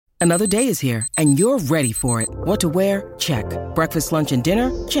Another day is here, and you're ready for it. What to wear? Check. Breakfast, lunch, and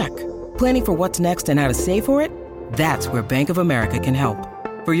dinner? Check. Planning for what's next and how to save for it? That's where Bank of America can help.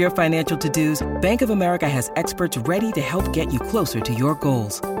 For your financial to-dos, Bank of America has experts ready to help get you closer to your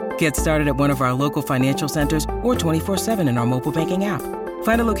goals. Get started at one of our local financial centers or 24/7 in our mobile banking app.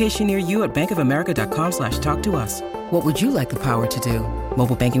 Find a location near you at bankofamerica.com/talktous. What would you like the power to do?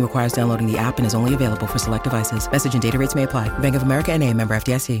 Mobile banking requires downloading the app and is only available for select devices. Message and data rates may apply. Bank of America N.A., member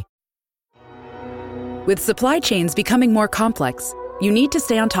FDIC. With supply chains becoming more complex, you need to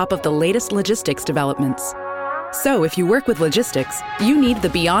stay on top of the latest logistics developments. So if you work with logistics, you need the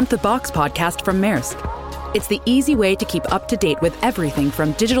Beyond the Box podcast from Maersk. It's the easy way to keep up to date with everything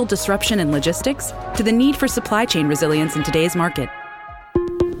from digital disruption in logistics to the need for supply chain resilience in today's market.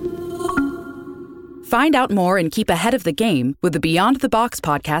 Find out more and keep ahead of the game with the Beyond the Box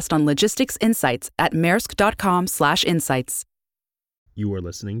podcast on logistics insights at maersk.com/insights. You are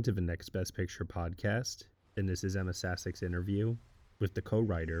listening to the Next Best Picture podcast, and this is Emma Sassik's interview with the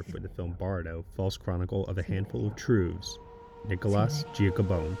co-writer for the film Bardo, False Chronicle of a Handful of Truths, Nicolás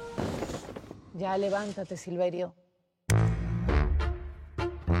Giacobone. Ya levántate, Silverio.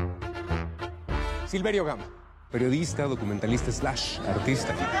 Silverio Gama, periodista, documentalista /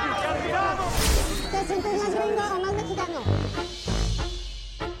 artista. ¿Te sientes más gringo o más mexicano?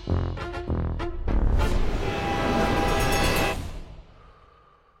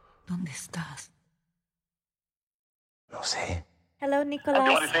 ¿Dónde estás? No sé. Hello, The Nicolás.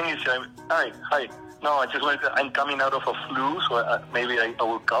 only thing is, hi. No, I just wanted I'm coming out of a flu, so maybe I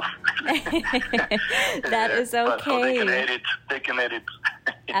will cough. That is But so they okay. can edit.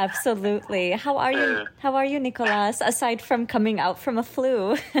 Absolutely. How are you? How are you, Nicolás? Aside from coming out from a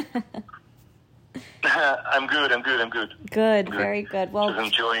flu. I'm good. Good, very good. Well,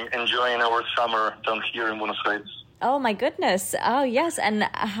 Just enjoying our summer down here in Buenos Aires. oh my goodness. Oh yes, and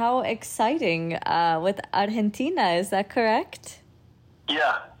how exciting with Argentina. Is that correct?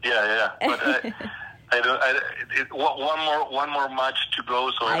 Yeah. But one more match to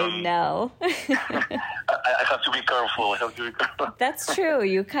go, so I know. I have to be careful. That's true.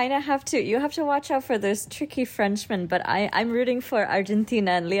 You kind of have to. You have to watch out for those tricky Frenchmen. But I'm rooting for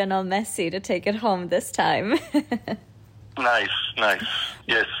Argentina and Lionel Messi to take it home this time. Nice.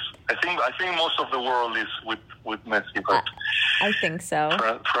 Yes, I think most of the world is with Messi, but I think so.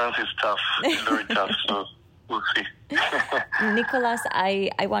 France is tough. It's very tough. So we'll see. Nicolás, I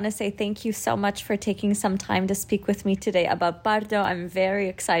want to say thank you so much for taking some time to speak with me today about Bardo. I'm very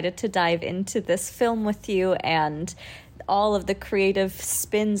excited to dive into this film with you and all of the creative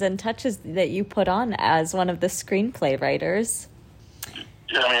spins and touches that you put on as one of the screenplay writers.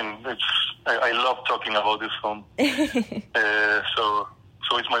 Yeah, I mean, I love talking about this film.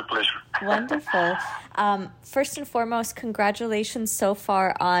 So it's my pleasure. Wonderful. First and foremost, congratulations so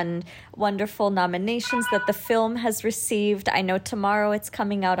far on wonderful nominations that the film has received. I know tomorrow it's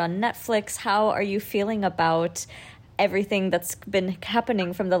coming out on Netflix. How are you feeling about everything that's been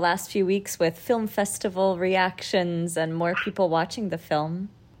happening from the last few weeks with film festival reactions and more people watching the film?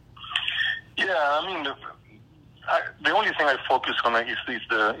 Yeah, I mean, the only thing I focus on is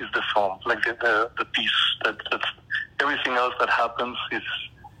the film, like the piece. That's everything else that happens is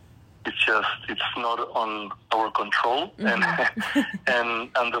it's not on our control, and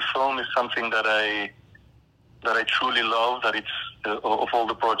the film is something that I truly love. That it's of all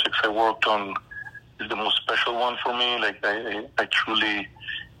the projects I worked on, is the most special one for me. Like I truly.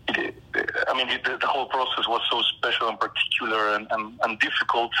 The whole process was so special and particular and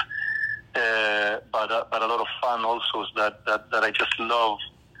difficult, but a lot of fun also. That I just love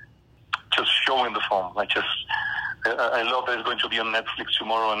just showing the film. I love that it's going to be on Netflix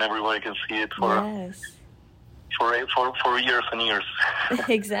tomorrow and everybody can see it for years and years.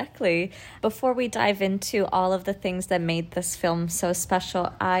 Exactly. Before we dive into all of the things that made this film so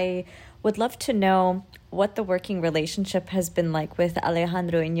special, I would love to know what the working relationship has been like with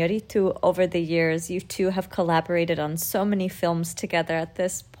Alejandro Iñárritu over the years. You two have collaborated on so many films together at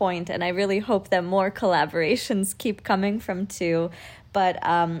this point, and I really hope that more collaborations keep coming from two. But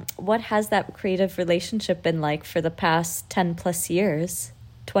what has that creative relationship been like for the past 10 plus years?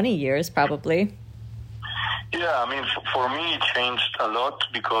 20 years, probably. Yeah, I mean, for me, it changed a lot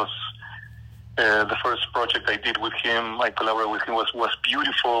because the first project I did with him, I collaborated with him, was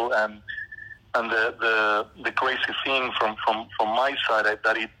beautiful, and the crazy thing from my side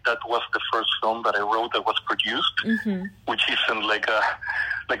that was the first film that I wrote that was produced, which isn't like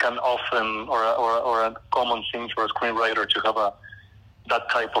an often or a common thing for a screenwriter to have that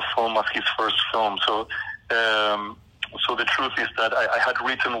type of film as his first film. So So the truth is that I had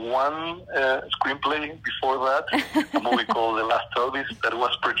written one screenplay before that, a movie called The Last Elvis, that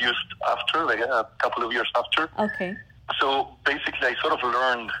was produced after, like a couple of years after. Okay. So basically, I sort of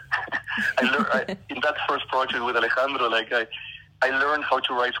learned. In that first project with Alejandro, like I learned how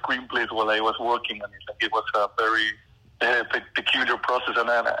to write screenplays while I was working on it. Like it was a very peculiar process, and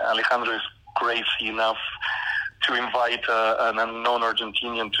Alejandro is crazy enough to invite an unknown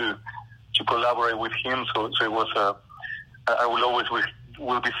Argentinian to collaborate with him. So it was I will always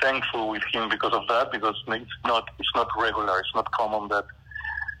will be thankful with him because of that, because it's not regular, it's not common that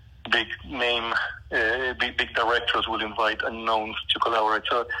big name big directors will invite unknowns to collaborate.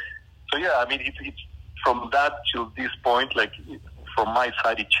 So yeah, I mean it's from that to this point, like from my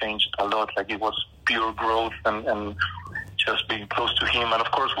side it changed a lot. Like it was pure growth and just being close to him, and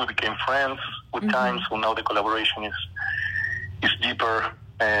of course we became friends with time. So now the collaboration is deeper,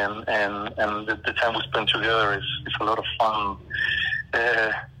 and the time we spend together is a lot of fun,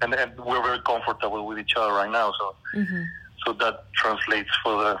 and we're very comfortable with each other right now. So so that translates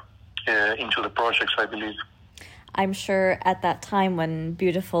into the projects, I believe. I'm sure at that time when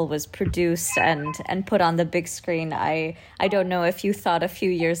Beautiful was produced and put on the big screen, I don't know if you thought a few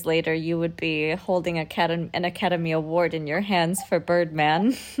years later you would be holding an Academy Award in your hands for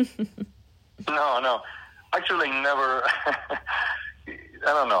Birdman. No. Actually, I never...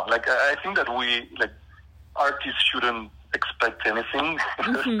 I don't know. Like, I think that artists shouldn't expect anything.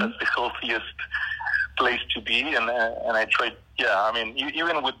 That's the healthiest place to be, and I tried. Yeah, I mean,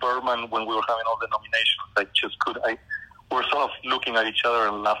 even with Birdman, when we were having all the nominations, we're sort of looking at each other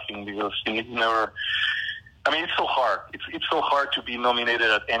and laughing because you never. I mean, it's so hard. It's so hard to be nominated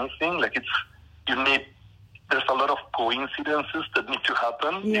at anything. Like there's a lot of coincidences that need to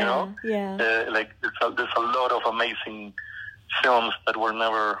happen. Yeah, you know. Yeah. Like there's a lot of amazing films that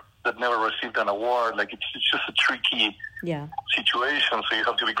never received an award. Like it's just a tricky situation, so you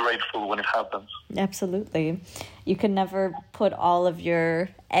have to be grateful when it happens. Absolutely. You can never put all of your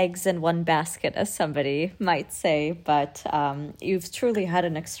eggs in one basket, as somebody might say, but you've truly had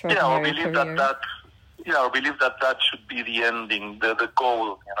an extraordinary career. I believe that should be the ending, the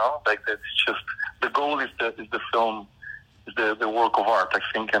goal, you know? Like it's just, the goal is the film, is the work of art, I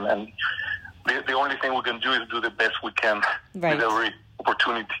think, and the only thing we can do is do the best we can with every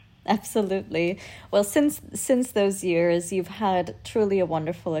opportunity. Absolutely. Well, since those years, you've had truly a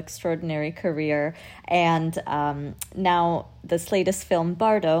wonderful, extraordinary career. And now this latest film,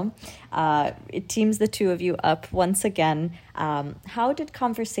 Bardo, it teams the two of you up once again. How did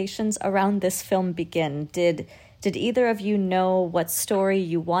conversations around this film begin? Did either of you know what story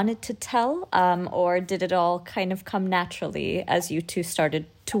you wanted to tell, or did it all kind of come naturally as you two started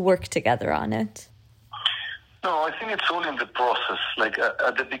to work together on it? No, I think it's all in the process. Like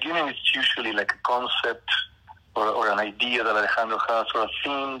at the beginning, it's usually like a concept or an idea that Alejandro has, or a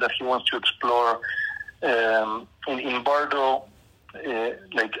theme that he wants to explore. In Bardo,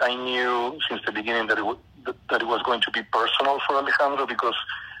 like I knew since the beginning that it was going to be personal for Alejandro, because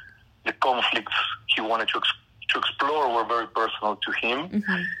the conflicts he wanted to explore were very personal to him,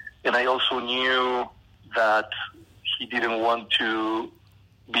 and I also knew that he didn't want to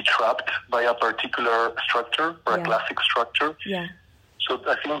be trapped by a particular structure or a classic structure. Yeah. So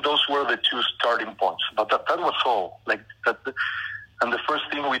I think those were the two starting points. But that was all. Like that, and the first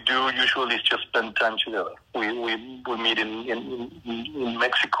thing we do usually is just spend time together. We meet in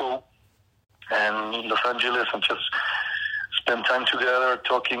Mexico and in Los Angeles and just spend time together,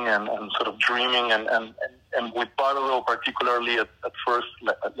 talking and sort of dreaming. And with Bardo particularly at first,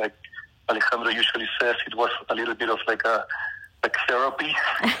 like Alejandro usually says, it was a little bit of like therapy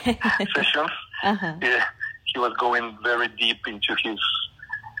sessions. Yeah, he was going very deep into his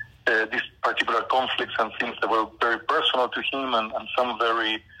these particular conflicts and things that were very personal to him, and some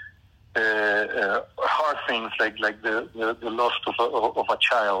very hard things like the loss of a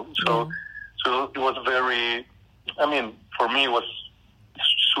child. So it was very. I mean, for me, it was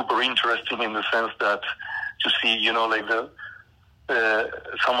super interesting in the sense that to see, you know, like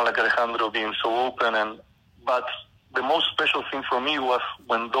someone like Alejandro being so open, but the most special thing for me was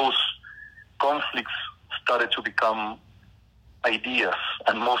when those conflicts started to become ideas,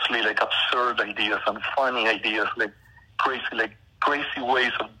 and mostly like absurd ideas and funny ideas, like crazy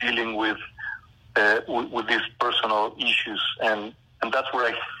ways of dealing with these personal issues, and that's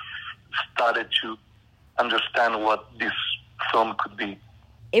where I started to understand what this film could be.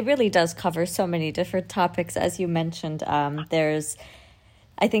 It really does cover so many different topics, as you mentioned.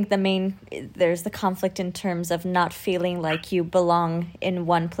 I think there's the conflict in terms of not feeling like you belong in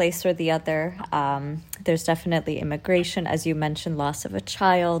one place or the other. There's definitely immigration, as you mentioned, loss of a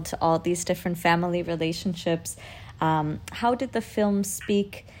child, all these different family relationships. How did the film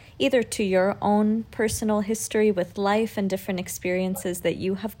speak either to your own personal history with life and different experiences that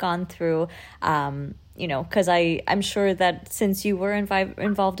you have gone through? Because I'm sure that since you were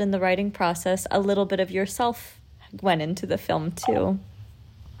involved in the writing process, a little bit of yourself went into the film too.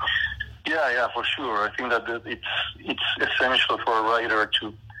 Yeah, for sure. I think that it's essential for a writer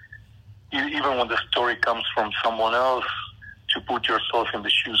to, even when the story comes from someone else, to put yourself in the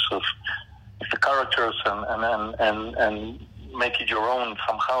shoes of the characters and make it your own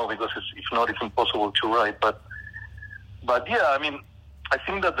somehow, because if not, it's impossible to write. But yeah, I mean, I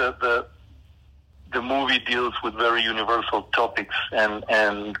think that the movie deals with very universal topics, and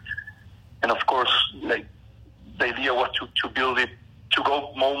of course, like, the idea was to build it, to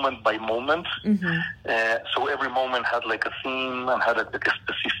go moment by moment. So every moment had like a theme and had like a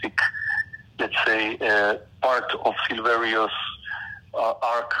specific, let's say, part of Silverio's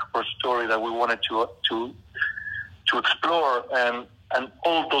arc or story that we wanted to explore, and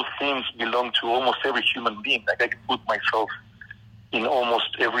all those themes belong to almost every human being. Like, I could put myself in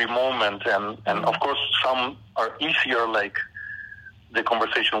almost every moment, and of course some are easier, like the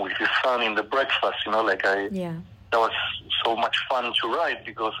conversation with his son in the breakfast. That was so much fun to write,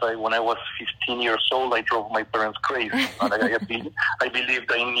 because when I was 15 years old, I drove my parents crazy. I believed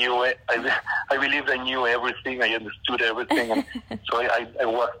I knew it. I believed I knew everything. I understood everything, and so I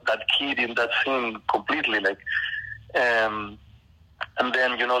was that kid in that scene completely. And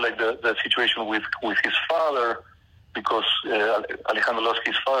then the situation with his father, because Alejandro lost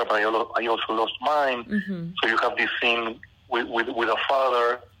his father, but I also lost mine. So you have this scene with a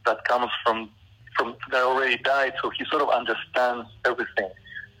father that comes from that already died, so he sort of understands everything.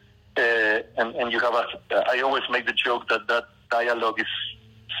 And you have I always make the joke that dialogue is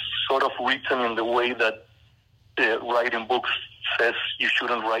sort of written in the way that writing books says you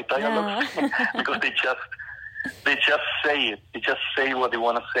shouldn't write dialogue, because they just say it. They just say what they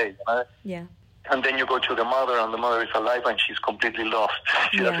want to say. Yeah. And then you go to the mother, and the mother is alive, and she's completely lost.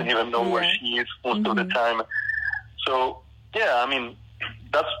 She doesn't even know where she is most of the time. So yeah, I mean,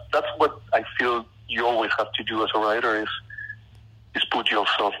 that's what I feel you always have to do as a writer, is put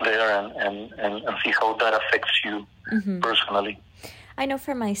yourself there and see how that affects you personally. I know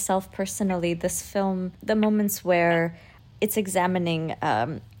for myself personally, this film, the moments where it's examining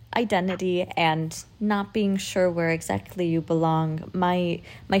identity and not being sure where exactly you belong. My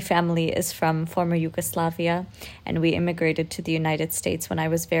family is from former Yugoslavia, and we immigrated to the United States when I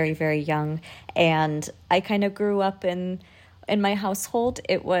was very, very young. And I kind of grew up in my household.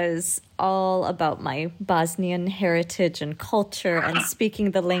 It was all about my Bosnian heritage and culture and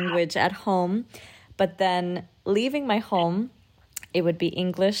speaking the language at home. But then leaving my home, it would be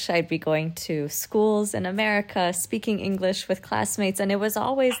English. I'd be going to schools in America, speaking English with classmates. And it was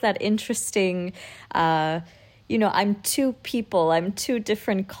always that interesting, I'm two people, I'm two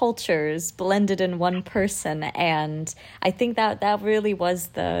different cultures blended in one person. And I think that really was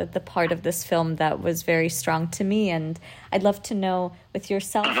the part of this film that was very strong to me. And I'd love to know, with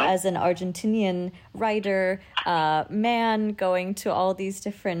yourself as an Argentinian writer, man, going to all these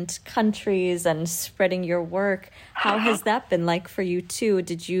different countries and spreading your work, how has that been like for you too?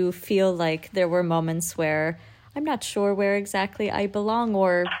 Did you feel like there were moments where I'm not sure where exactly I belong,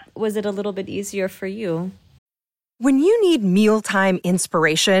 or was it a little bit easier for you? When you need mealtime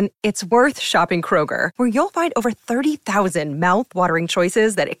inspiration, it's worth shopping Kroger, where you'll find over 30,000 mouth-watering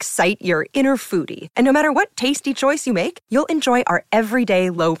choices that excite your inner foodie. And no matter what tasty choice you make, you'll enjoy our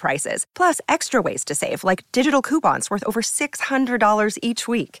everyday low prices, plus extra ways to save, like digital coupons worth over $600 each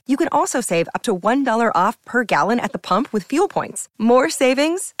week. You can also save up to $1 off per gallon at the pump with fuel points. More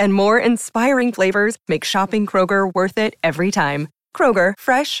savings and more inspiring flavors make shopping Kroger worth it every time. Kroger,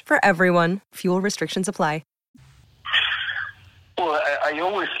 fresh for everyone. Fuel restrictions apply. Well, I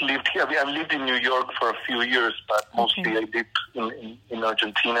always lived here. I lived in New York for a few years, but mostly I lived in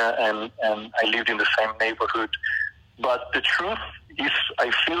Argentina, and I lived in the same neighborhood. But the truth is,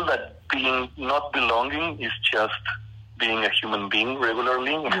 I feel that not belonging is just being a human being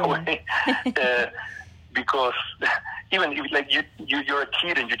regularly in a way. Because even if, like, you're a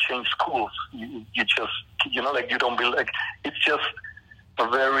kid and you change schools, you just, you don't belong. It's just a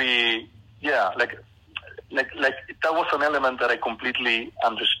very, like that was an element that I completely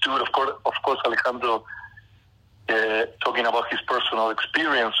understood. Of course, Alejandro talking about his personal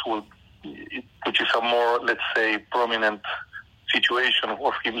experience, which is a more, let's say, prominent situation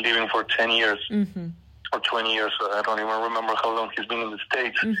of him living for 10 years or 20 years. I don't even remember how long he's been in the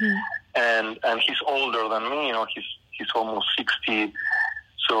States. And he's older than me. He's almost 60.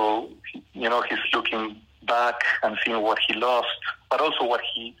 So he's looking back and seeing what he lost, but also what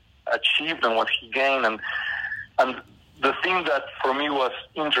he achieved and what he gained, and And the thing that for me was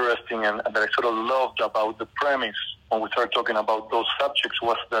interesting and that I sort of loved about the premise when we started talking about those subjects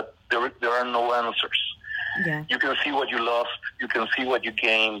was that there are no answers. Yeah. You can see what you lost, you can see what you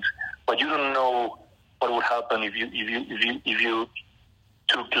gained, but you don't know what would happen if you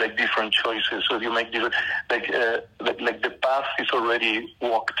took like different choices. So if you make different, like the path is already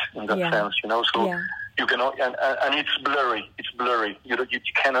walked in that sense, you know. So you can, and it's blurry. It's blurry. You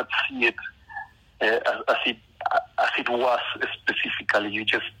cannot see it as it was specifically. You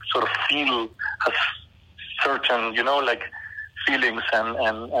just sort of feel a certain, you know, like feelings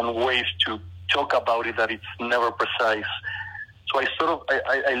and ways to talk about it that it's never precise. So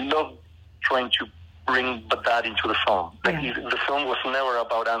I love trying to bring that into the film. Like the film was never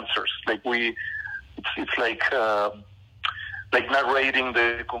about answers. Like it's like narrating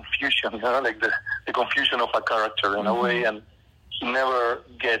the confusion, you know, like the confusion of a character in a way, and he never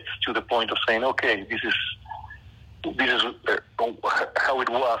gets to the point of saying, okay, this is how it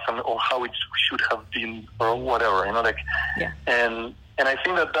was or how it should have been or whatever, you know, like, and I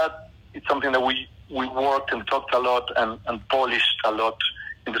think that it's something that we worked and talked a lot and polished a lot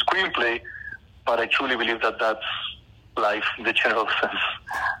in the screenplay, but I truly believe that that's life in the general sense.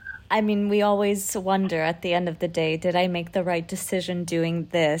 I mean, we always wonder at the end of the day, did I make the right decision doing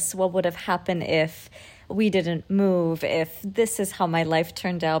this? What would have happened if we didn't move, if this is how my life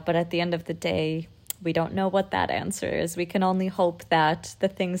turned out? But at the end of the day, we don't know what that answer is. We can only hope that the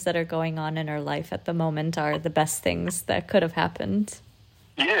things that are going on in our life at the moment are the best things that could have happened.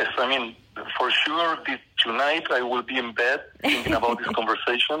 Yes, I mean, for sure, tonight I will be in bed thinking about this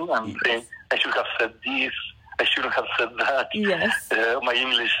conversation and saying, I should have said this, I shouldn't have said that. Yes. My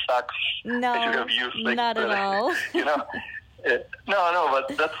English sucks. No, I should have used not at all. You know, no,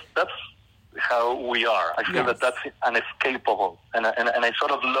 but that's how we are. I feel that that's unescapable, and I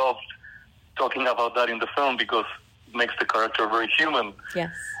sort of loved talking about that in the film because it makes the character very human.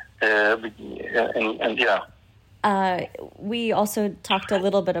 Yes. And yeah. We also talked a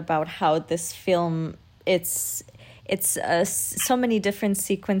little bit about how this film, it's so many different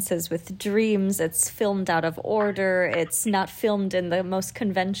sequences with dreams. It's filmed out of order. It's not filmed in the most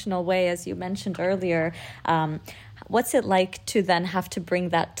conventional way, as you mentioned earlier. What's it like to then have to bring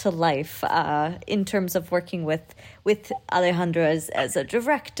that to life in terms of working with Alejandro as a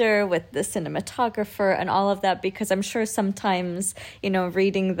director, with the cinematographer and all of that? Because I'm sure sometimes, you know,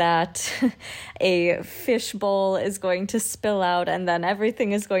 reading that a fishbowl is going to spill out and then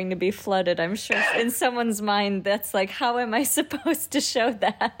everything is going to be flooded. I'm sure in someone's mind that's like, how am I supposed to show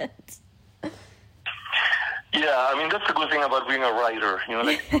that? Yeah, I mean, that's the good thing about being a writer. You know,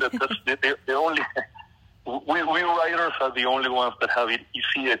 like that's the only... We writers are the only ones that have it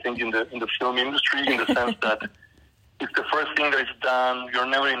easy, I think, in the film industry, in the sense that it's the first thing that is done. You're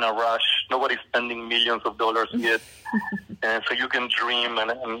never in a rush. Nobody's spending millions of dollars yet. And so you can dream.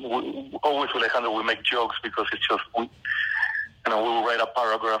 And always with Alejandro, we make jokes because it's just, we will write a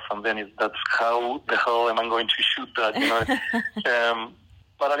paragraph and then that's how the hell am I going to shoot that, you know?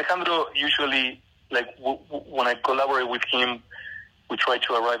 But Alejandro usually, like when I collaborate with him, we try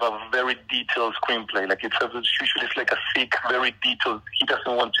to arrive at a very detailed screenplay. Like usually it's like a thick, very detailed. He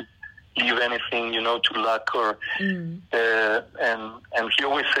doesn't want to leave anything, you know, to luck or. And he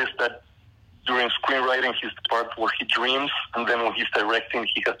always says that during screenwriting, he's the part where he dreams, and then when he's directing,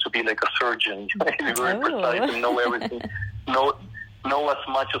 he has to be like a surgeon. He's very precise and know everything, know as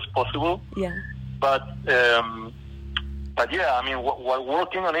much as possible. Yeah. But yeah, I mean, while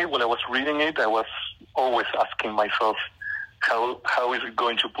working on it, when I was reading it, I was always asking myself, how is it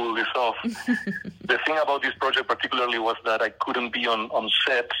going to pull this off? The thing about this project particularly was that I couldn't be on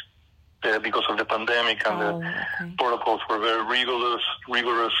set because of the pandemic, and the protocols were very rigorous.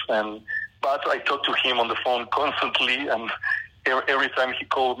 But I talked to him on the phone constantly, and every time he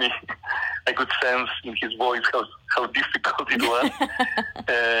called me, I could sense in his voice how difficult it was,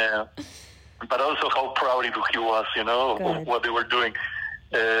 but also how proud he was, you know, of what they were doing.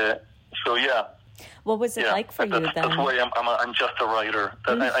 So yeah. What was it like for you then? That's why I'm just a writer.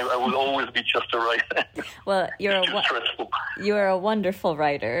 I will always be just a writer. Well, you're a wonderful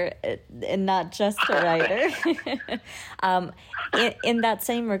writer, and not just a writer. In that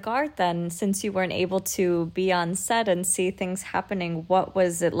same regard, then, since you weren't able to be on set and see things happening, what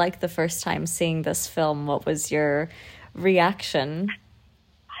was it like the first time seeing this film? What was your reaction?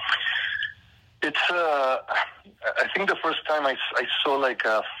 It's. I think the first time I saw like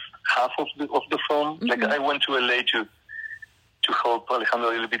half of the film. Mm-hmm. Like I went to LA to help Alejandro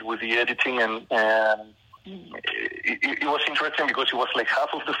a little bit with the editing, and it was interesting because it was like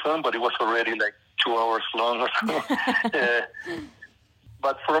half of the film, but it was already like 2 hours long or so.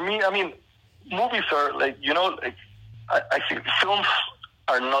 But for me, I mean, movies are like, like I think films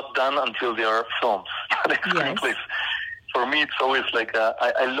are not done until they are films. Like screenplays. For me, it's always like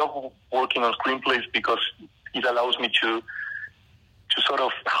I love working on screenplays because it allows me to sort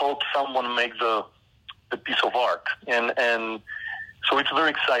of help someone make the piece of art, and so it's very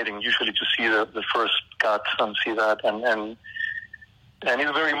exciting usually to see the first cut and see that, and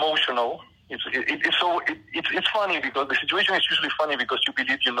it's very emotional. It's funny because the situation is usually funny because you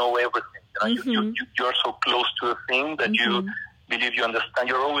believe you know everything. You're so close to a thing that you believe you understand.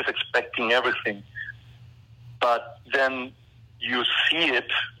 You're always expecting everything, but then you see it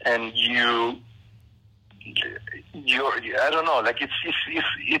and you're I don't know, like it's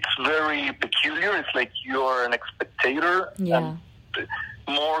very peculiar. It's like you're an spectator, and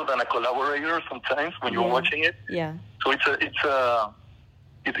more than a collaborator sometimes when you're watching it. Yeah. So it's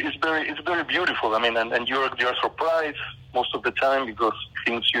very beautiful. I mean, and you're surprised most of the time because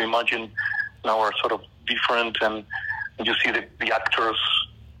things you imagine now are sort of different, and you see the actors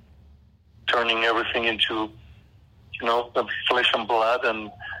turning everything into flesh and blood, and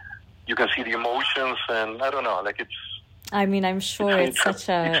you can see the emotions, and I don't know, like it's. I mean, I'm sure it's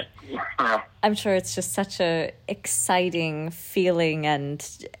just such a exciting feeling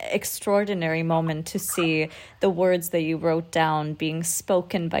and extraordinary moment to see the words that you wrote down being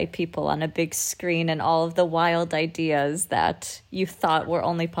spoken by people on a big screen, and all of the wild ideas that you thought were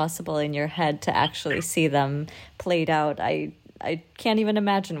only possible in your head to actually see them played out. I can't even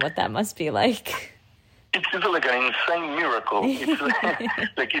imagine what that must be like. It's like an insane miracle. It's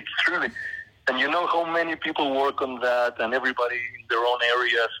like it's truly. And you know how many people work on that, and everybody in their own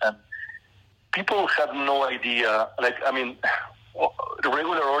areas, and people have no idea. Like, I mean, the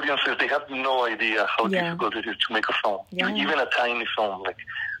regular audiences, they have no idea how difficult it is to make a film, even a tiny film. Like,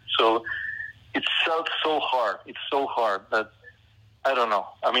 so it's so hard. It's so hard that, I don't know.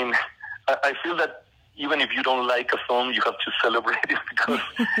 I mean, I feel that even if you don't like a film, you have to celebrate it because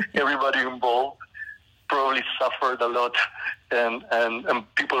everybody involved probably suffered a lot, and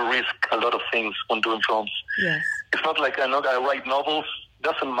people risk a lot of things when doing films. Yes. It's not like I write novels,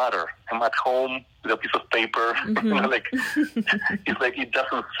 doesn't matter. I'm at home with a piece of paper, like it's like it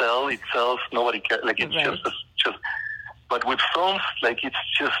doesn't sell, it sells, nobody cares. Like it's just but with films, like it's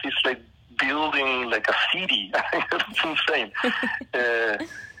like building like a city. It's insane.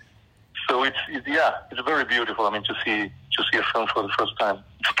 So it's very beautiful. I mean, to see a film for the first time.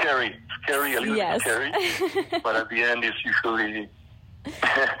 It's scary, a little bit scary, but at the end, it's usually.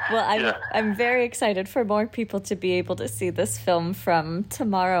 Well, I'm very excited for more people to be able to see this film from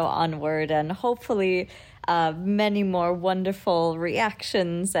tomorrow onward, and hopefully many more wonderful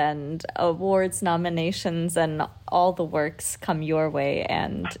reactions and awards nominations and all the works come your way,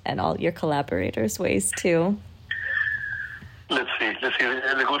 and all your collaborators' ways too. Let's see.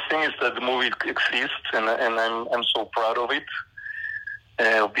 The good thing is that the movie exists, and I'm so proud of it,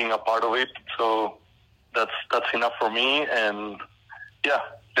 of being a part of it. So that's enough for me. And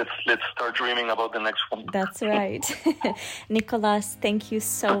let's start dreaming about the next one. That's right. Nicolás, thank you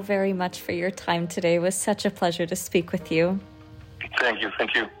so very much for your time today. It was such a pleasure to speak with you. Thank you.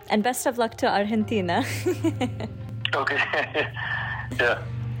 And best of luck to Argentina. Okay. Yeah.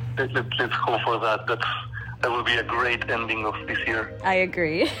 Let's hope for that. That will be a great ending of this year. I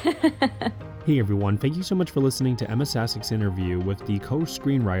agree. Hey everyone, thank you so much for listening to Emma Sassik's interview with the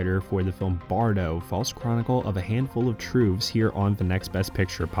co-screenwriter for the film Bardo, False Chronicle of a Handful of Truths here on the Next Best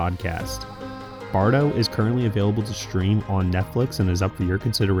Picture podcast. Bardo is currently available to stream on Netflix and is up for your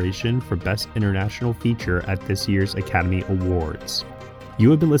consideration for Best International Feature at this year's Academy Awards. You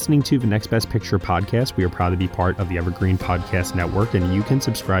have been listening to the Next Best Picture podcast. We are proud to be part of the Evergreen Podcast Network, and you can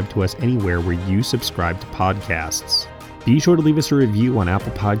subscribe to us anywhere where you subscribe to podcasts. Be sure to leave us a review on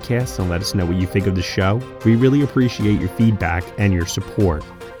Apple Podcasts and let us know what you think of the show. We really appreciate your feedback and your support,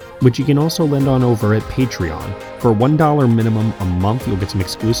 which you can also lend on over at Patreon. For $1 minimum a month, you'll get some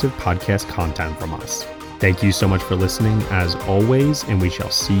exclusive podcast content from us. Thank you so much for listening, as always, and we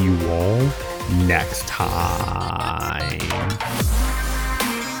shall see you all next time.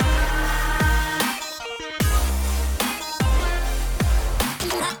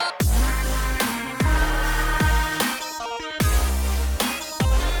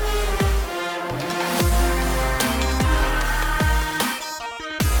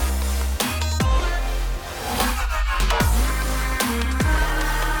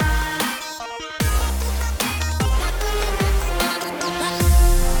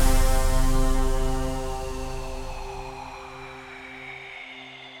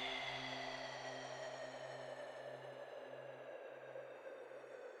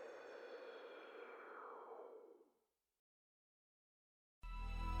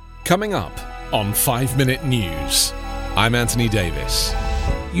 Coming up on 5 Minute News. I'm Anthony Davis.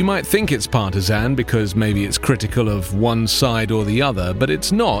 You might think it's partisan because maybe it's critical of one side or the other, but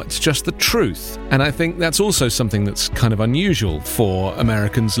it's not. It's just the truth. And I think that's also something that's kind of unusual for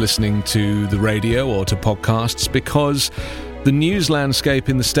Americans listening to the radio or to podcasts, because the news landscape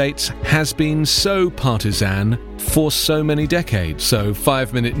in the States has been so partisan for so many decades. So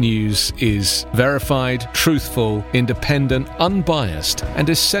 5 Minute News is verified, truthful, independent, unbiased, and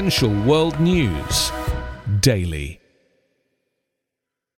essential world news daily.